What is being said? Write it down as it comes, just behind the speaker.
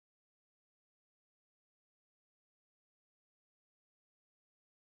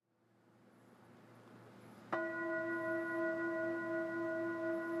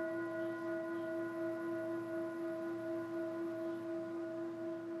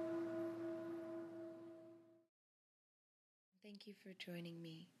Thank you for joining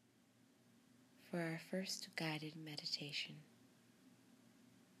me for our first guided meditation.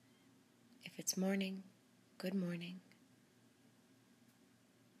 If it's morning, good morning.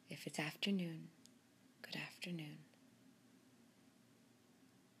 If it's afternoon, good afternoon.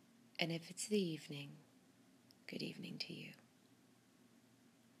 And if it's the evening, good evening to you.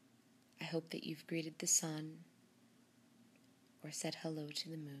 I hope that you've greeted the sun or said hello to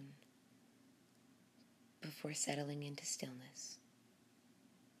the moon before settling into stillness.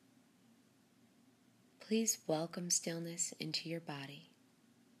 Please welcome stillness into your body.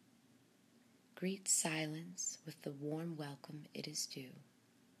 Greet silence with the warm welcome it is due,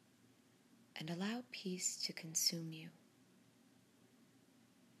 and allow peace to consume you.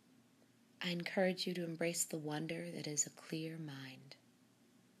 I encourage you to embrace the wonder that is a clear mind.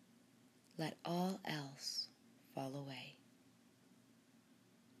 Let all else fall away.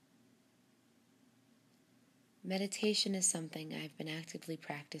 Meditation is something I've been actively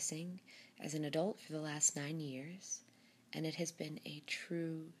practicing as an adult for the last 9 years, and it has been a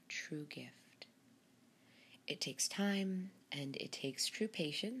true gift. It takes time and it takes true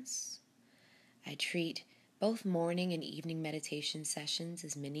patience. I treat both morning and evening meditation sessions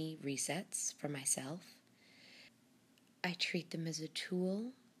as mini resets for myself. I treat them as a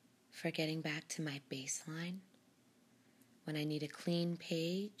tool for getting back to my baseline. When I need a clean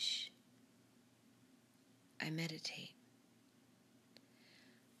page, I meditate.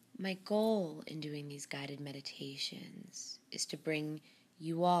 My goal in doing these guided meditations is to bring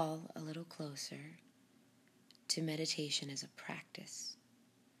you all a little closer to meditation as a practice.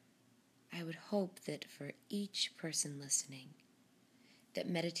 I would hope that for each person listening, that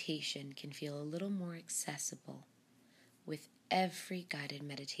meditation can feel a little more accessible with every guided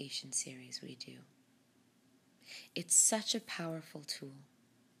meditation series we do. It's such a powerful tool.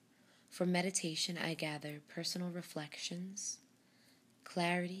 From meditation, I gather personal reflections,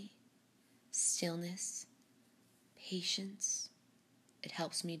 clarity, stillness, patience. It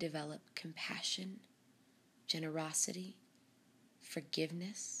helps me develop compassion, generosity,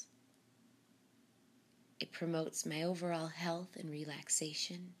 forgiveness. It promotes my overall health and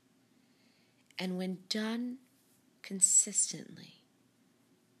relaxation. And when done consistently,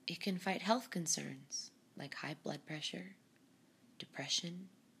 it can fight health concerns like high blood pressure, depression,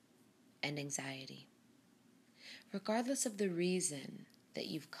 and anxiety. Regardless of the reason that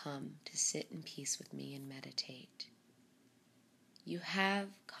you've come to sit in peace with me and meditate, you have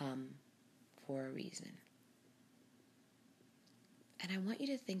come for a reason. And I want you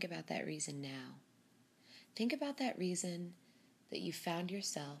to think about that reason now. Think about that reason that you found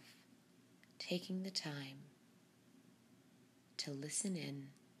yourself taking the time to listen in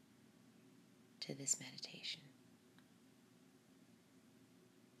to this meditation.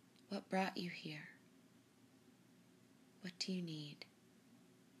 What brought you here? What do you need?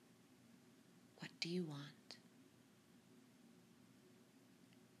 What do you want?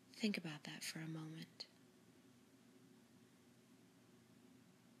 Think about that for a moment.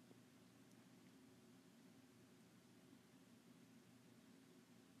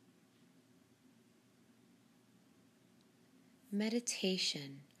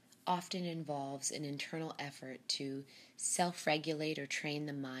 Meditation often involves an internal effort to self-regulate or train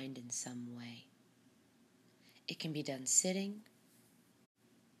the mind in some way. It can be done sitting.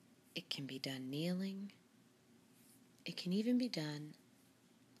 It can be done kneeling. It can even be done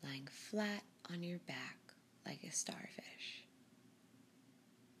lying flat on your back like a starfish.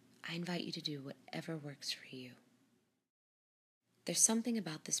 I invite you to do whatever works for you. There's something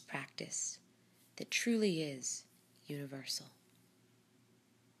about this practice that truly is universal.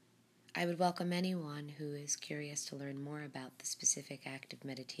 I would welcome anyone who is curious to learn more about the specific act of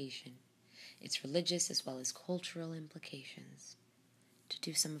meditation, its religious as well as cultural implications, to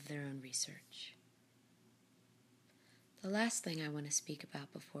do some of their own research. The last thing I want to speak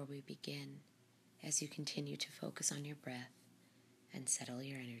about before we begin, as you continue to focus on your breath and settle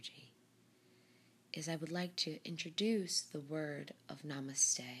your energy, is I would like to introduce the word of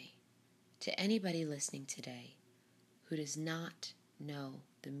Namaste to anybody listening today who does not know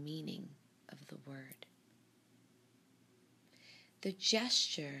the meaning of the word. The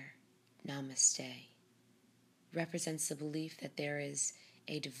gesture Namaste represents the belief that there is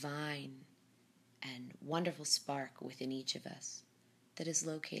a divine and wonderful spark within each of us that is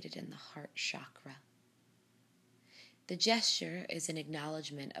located in the heart chakra. The gesture is an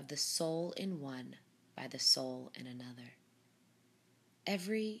acknowledgement of the soul in one by the soul in another.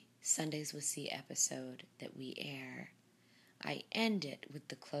 Every Sundays with C episode that we air, I end it with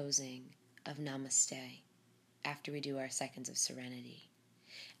the closing of Namaste after we do our seconds of serenity.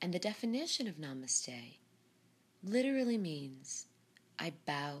 And the definition of Namaste literally means I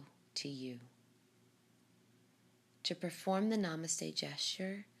bow to you. To perform the Namaste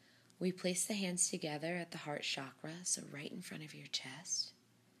gesture, we place the hands together at the heart chakra, so right in front of your chest.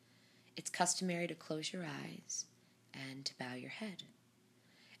 It's customary to close your eyes and to bow your head.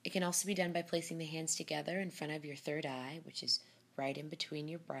 It can also be done by placing the hands together in front of your third eye, which is right in between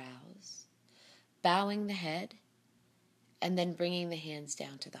your brows, bowing the head, and then bringing the hands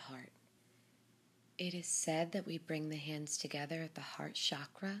down to the heart. It is said that we bring the hands together at the heart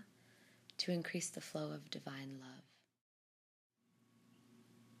chakra to increase the flow of divine love.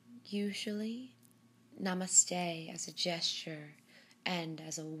 Usually, Namaste as a gesture and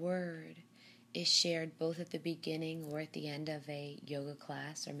as a word is shared both at the beginning or at the end of a yoga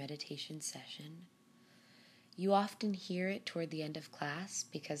class or meditation session. You often hear it toward the end of class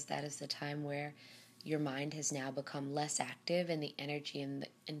because that is the time where your mind has now become less active and the energy in the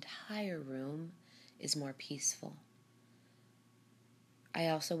entire room is more peaceful. I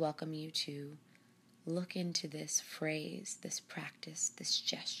also welcome you to look into this phrase, this practice, this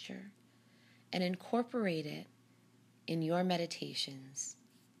gesture, and incorporate it in your meditations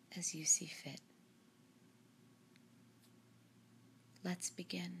as you see fit. Let's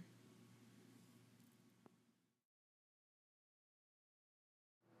begin.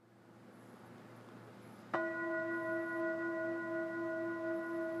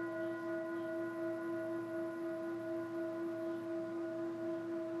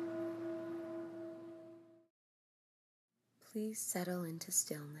 Please settle into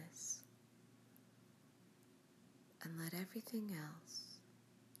stillness and let everything else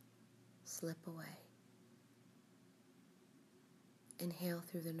slip away. Inhale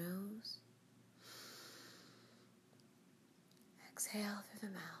through the nose. Exhale through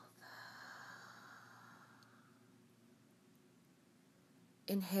the mouth.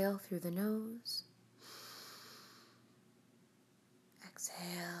 Inhale through the nose. Exhale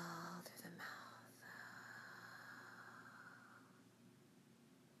through the mouth.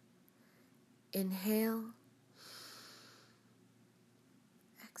 Inhale.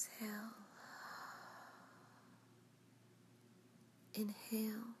 Exhale.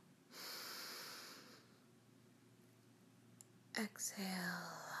 Inhale. Exhale.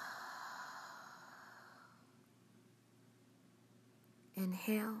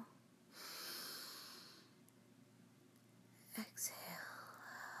 Inhale. Exhale.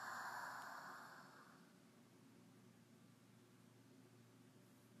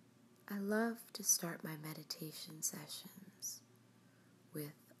 I love to start my meditation sessions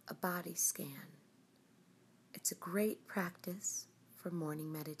with a body scan. It's a great practice for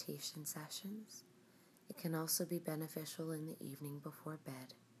morning meditation sessions. It can also be beneficial in the evening before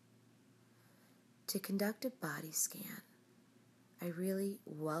bed. To conduct a body scan, I really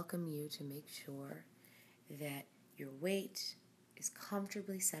welcome you to make sure that your weight is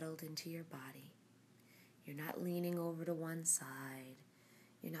comfortably settled into your body. You're not leaning over to one side.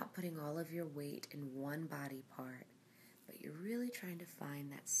 You're not putting all of your weight in one body part, but you're really trying to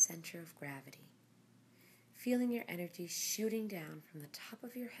find that center of gravity. Feeling your energy shooting down from the top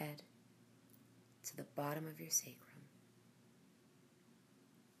of your head to the bottom of your sacrum.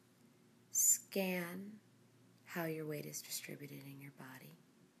 Scan how your weight is distributed in your body.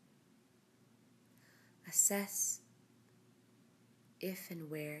 Assess if and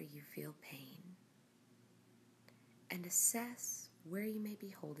where you feel pain. And assess where you may be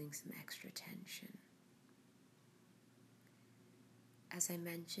holding some extra tension. As I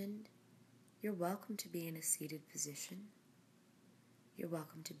mentioned, you're welcome to be in a seated position. You're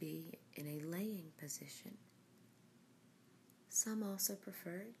welcome to be in a laying position. Some also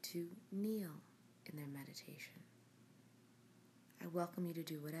prefer to kneel in their meditation. I welcome you to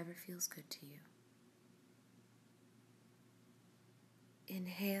do whatever feels good to you.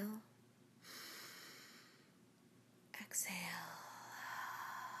 Inhale. Exhale.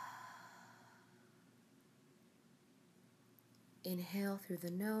 Inhale through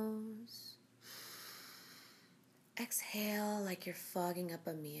the nose. Exhale like you're fogging up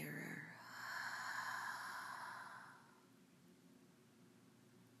a mirror.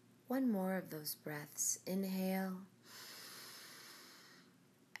 One more of those breaths. Inhale.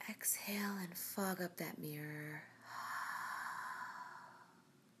 Exhale and fog up that mirror.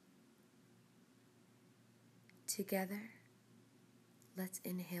 Together, let's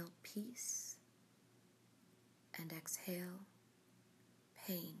inhale peace and exhale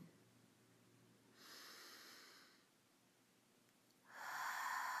pain.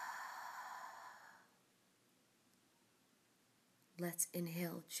 Let's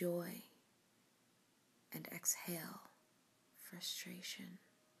inhale joy and exhale frustration.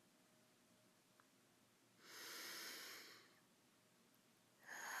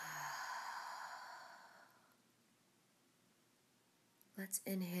 Let's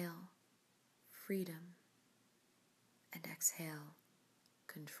inhale freedom and exhale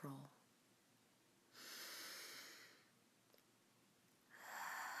control.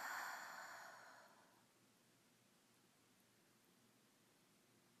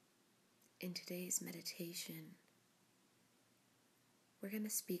 In today's meditation, we're going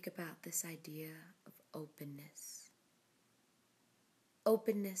to speak about this idea of openness.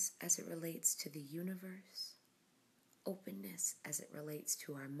 Openness as it relates to the universe, openness as it relates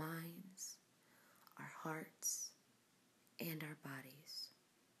to our minds, our hearts, and our bodies.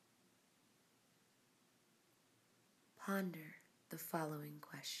 Ponder the following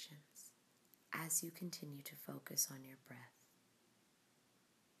questions as you continue to focus on your breath.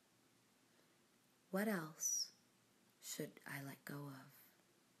 What else should I let go of?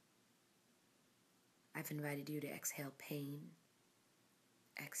 I've invited you to exhale pain,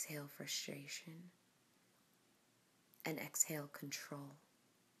 exhale frustration, and exhale control.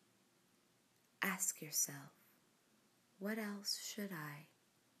 Ask yourself, what else should I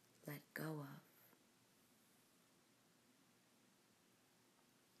let go of?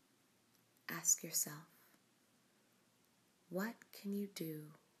 Ask yourself, what can you do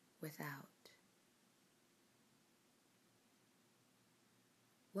without?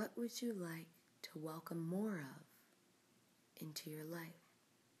 What would you like to welcome more of into your life?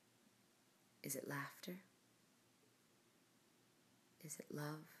 Is it laughter? Is it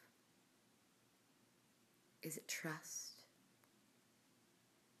love? Is it trust?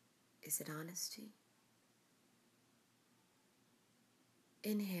 Is it honesty?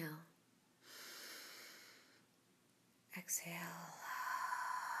 Inhale. Exhale.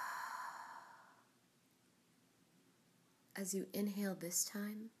 As you inhale this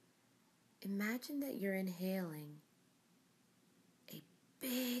time, imagine that you're inhaling a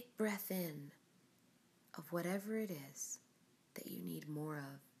big breath in of whatever it is that you need more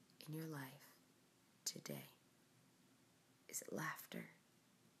of in your life today. Is it laughter?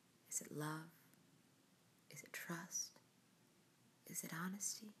 Is it love? Is it trust? Is it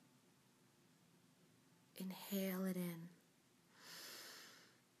honesty? Inhale it in.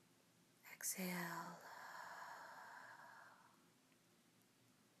 Exhale.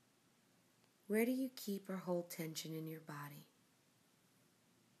 Where do you keep or hold tension in your body?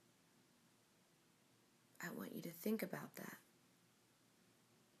 I want you to think about that.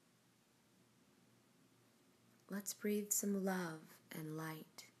 Let's breathe some love and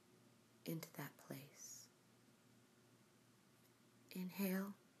light into that place.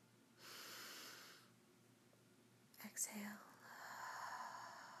 Inhale. Exhale.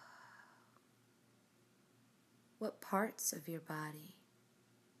 What parts of your body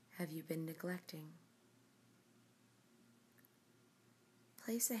have you been neglecting?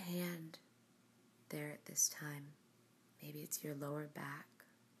 Place a hand there at this time. Maybe it's your lower back.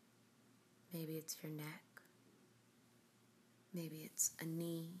 Maybe it's your neck. Maybe it's a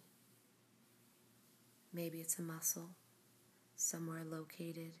knee. Maybe it's a muscle somewhere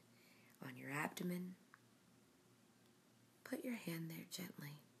located on your abdomen. Put your hand there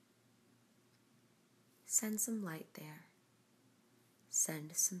gently. Send some light there.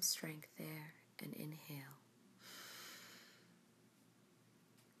 Send some strength there and inhale.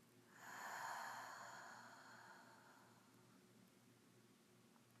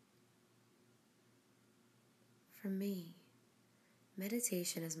 For me,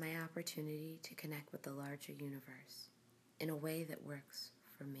 meditation is my opportunity to connect with the larger universe in a way that works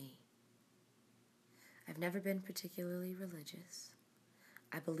for me. I've never been particularly religious.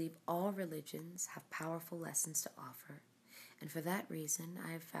 I believe all religions have powerful lessons to offer, and for that reason,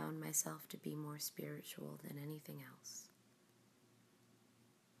 I have found myself to be more spiritual than anything else.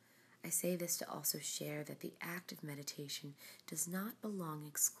 I say this to also share that the act of meditation does not belong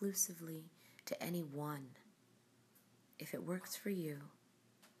exclusively to any one. If it works for you,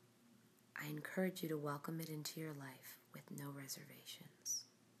 I encourage you to welcome it into your life with no reservations.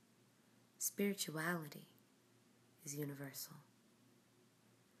 Spirituality is universal.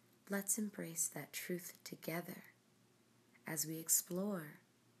 Let's embrace that truth together as we explore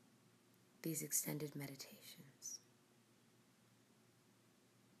these extended meditations.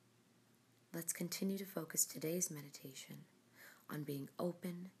 Let's continue to focus today's meditation on being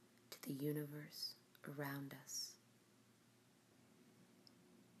open to the universe around us.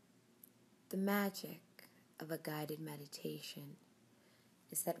 The magic of a guided meditation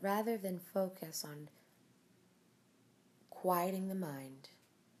is that rather than focus on quieting the mind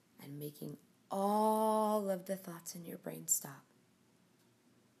and making all of the thoughts in your brain stop,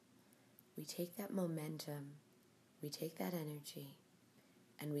 we take that momentum, we take that energy,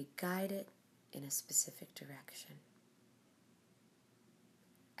 and we guide it in a specific direction.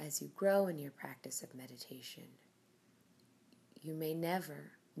 as you grow in your practice of meditation, you may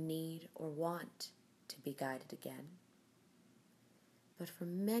never need or want to be guided again. But for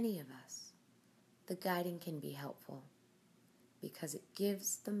many of us, the guiding can be helpful because it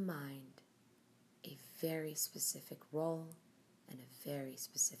gives the mind a very specific role and a very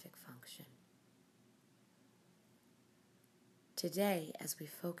specific function. Today, as we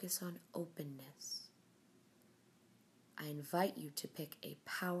focus on openness, I invite you to pick a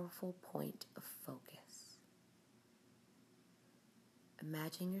powerful point of focus.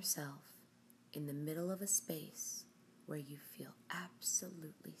 Imagine yourself in the middle of a space where you feel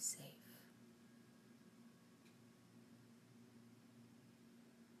absolutely safe.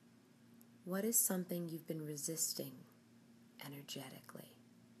 What is something you've been resisting energetically?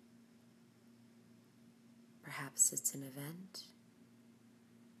 Perhaps it's an event,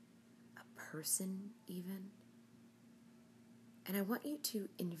 a person even. And I want you to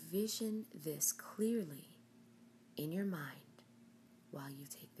envision this clearly in your mind while you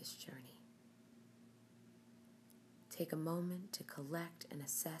take this journey. Take a moment to collect and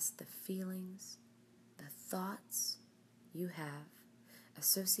assess the feelings, the thoughts you have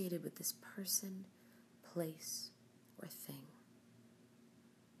associated with this person, place, or thing.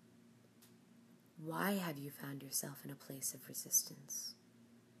 Why have you found yourself in a place of resistance?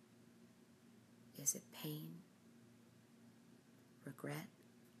 Is it pain, regret,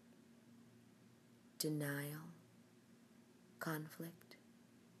 denial, conflict,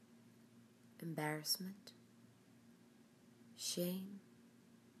 embarrassment, shame,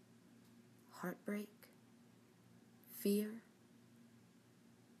 heartbreak, fear,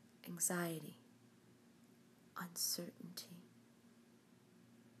 anxiety, uncertainty?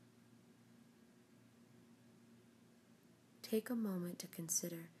 Take a moment to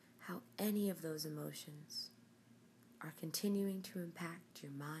consider how any of those emotions are continuing to impact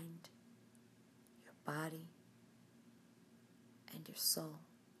your mind, your body, and your soul.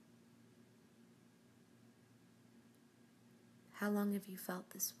 How long have you felt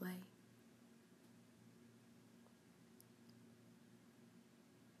this way?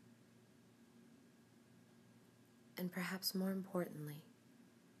 And perhaps more importantly,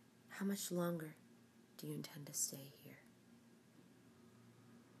 how much longer do you intend to stay here?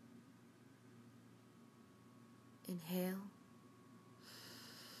 Inhale.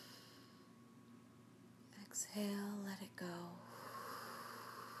 Exhale, let it go.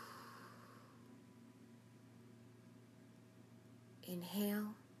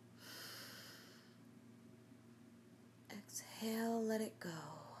 Inhale. Exhale, let it go.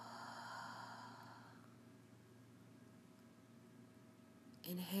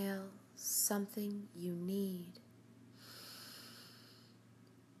 Inhale something you need.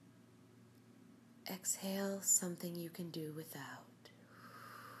 Exhale something you can do without.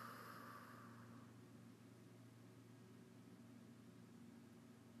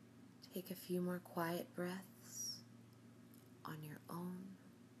 Take a few more quiet breaths on your own.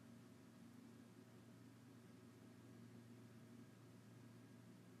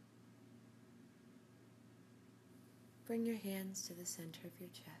 Bring your hands to the center of your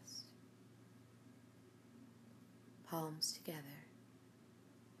chest, palms together.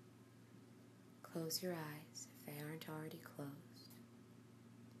 Close your eyes if they aren't already closed.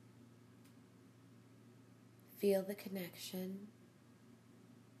 Feel the connection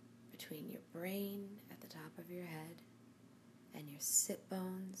between your brain at the top of your head and your sit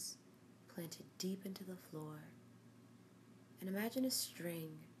bones planted deep into the floor. And imagine a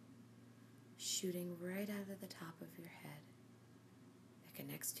string shooting right out of the top of your head that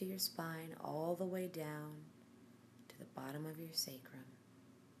connects to your spine all the way down to the bottom of your sacrum.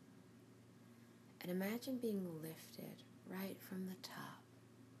 And imagine being lifted right from the top,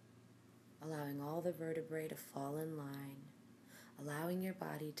 allowing all the vertebrae to fall in line, allowing your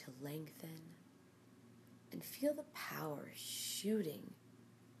body to lengthen, and feel the power shooting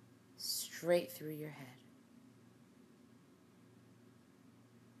straight through your head.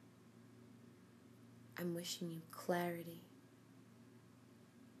 I'm wishing you clarity.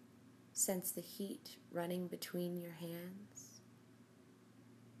 Sense the heat running between your hands.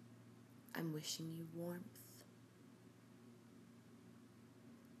 I'm wishing you warmth.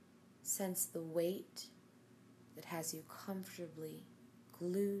 Sense the weight that has you comfortably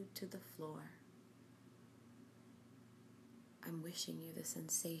glued to the floor. I'm wishing you the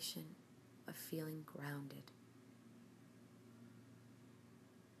sensation of feeling grounded.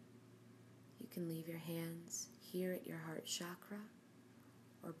 You can leave your hands here at your heart chakra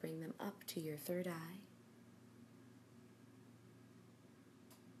or bring them up to your third eye.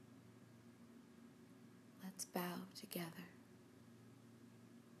 Let's bow together.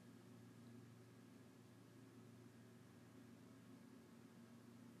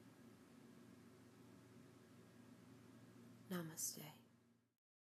 Namaste.